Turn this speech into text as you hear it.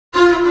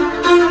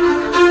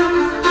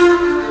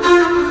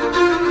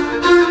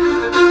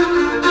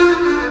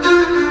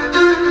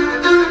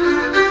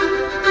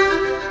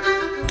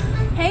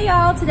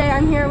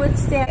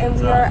Sam, and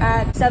we are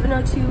at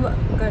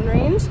 702 gun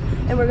range,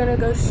 and we're gonna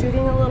go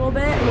shooting a little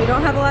bit. And we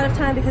don't have a lot of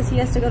time because he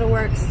has to go to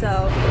work, so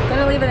I'm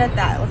gonna leave it at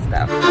that. Let's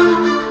go.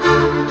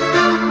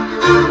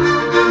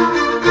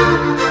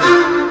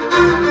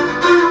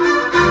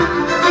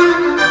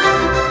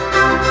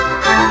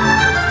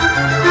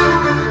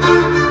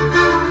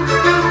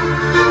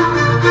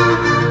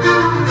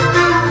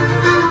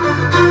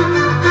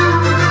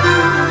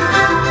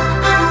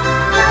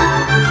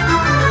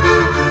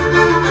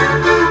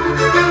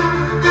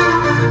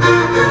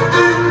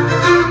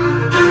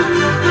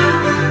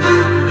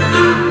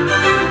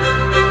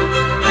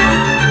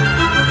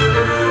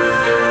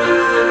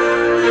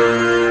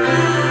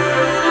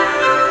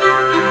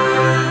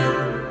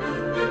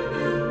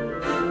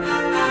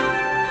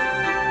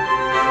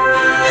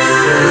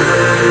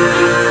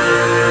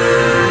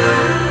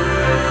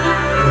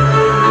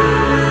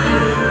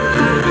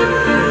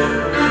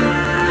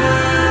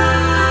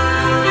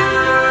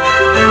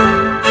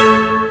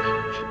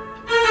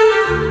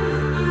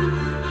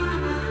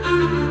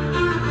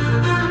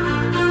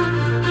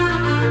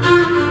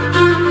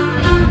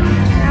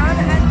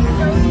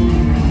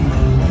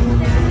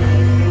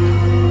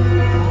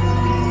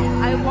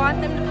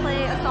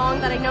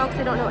 That I know because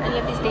I don't know any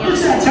of these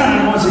dances. It's that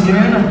time once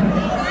again.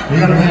 We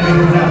got a hand in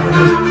the for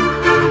this.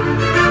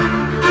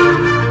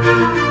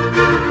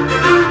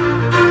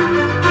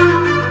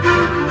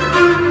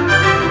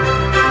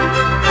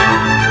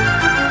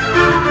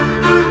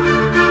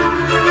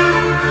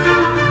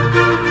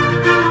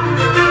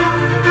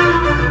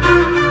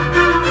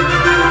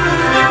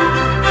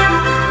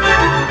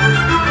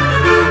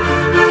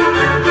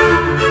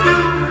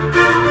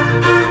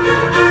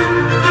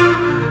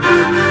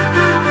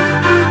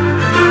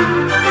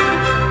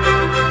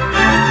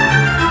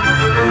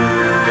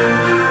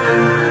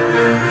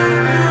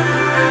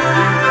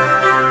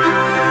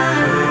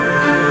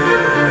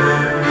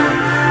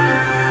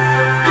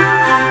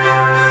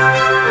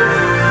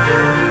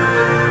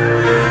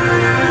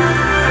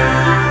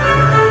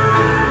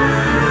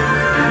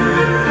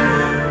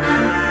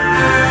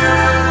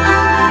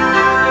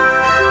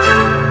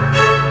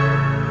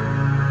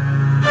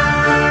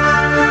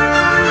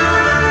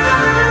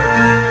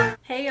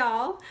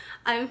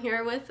 I'm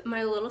here with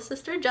my little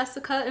sister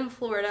Jessica in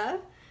Florida,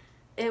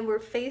 and we're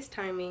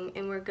FaceTiming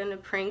and we're gonna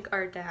prank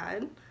our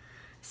dad.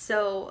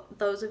 So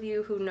those of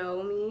you who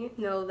know me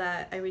know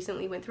that I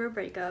recently went through a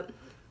breakup,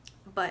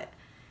 but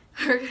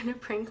we're gonna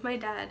prank my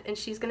dad, and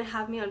she's gonna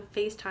have me on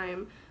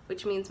FaceTime,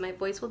 which means my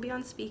voice will be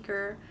on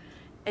speaker,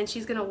 and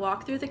she's gonna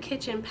walk through the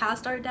kitchen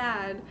past our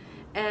dad,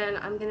 and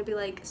I'm gonna be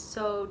like,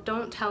 so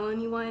don't tell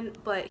anyone,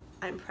 but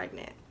I'm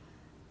pregnant.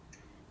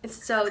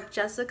 So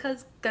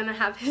Jessica's gonna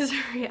have his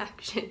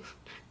reaction.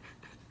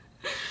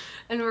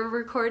 And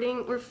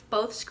we're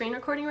both screen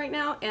recording right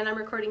now, and I'm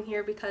recording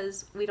here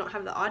because we don't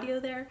have the audio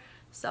there.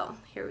 So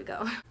here we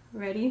go.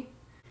 Ready?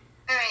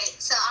 Alright,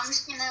 so I'm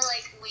just gonna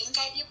like wink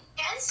at you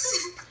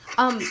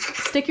guys.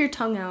 Stick your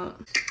tongue out.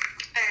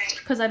 Alright.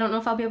 Because I don't know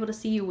if I'll be able to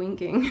see you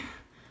winking.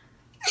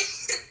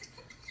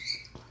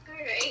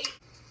 Alright.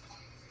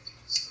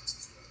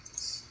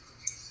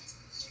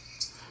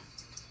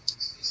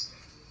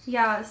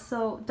 Yeah,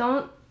 so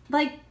don't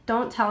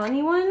tell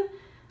anyone,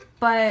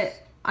 but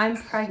I'm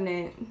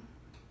pregnant.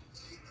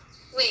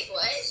 Wait,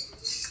 what?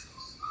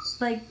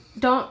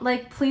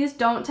 Please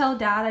don't tell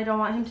Dad. I don't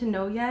want him to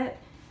know yet.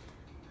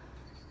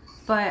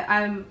 But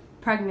I'm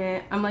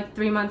pregnant. I'm like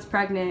 3 months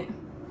pregnant.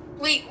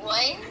 Wait,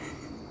 what?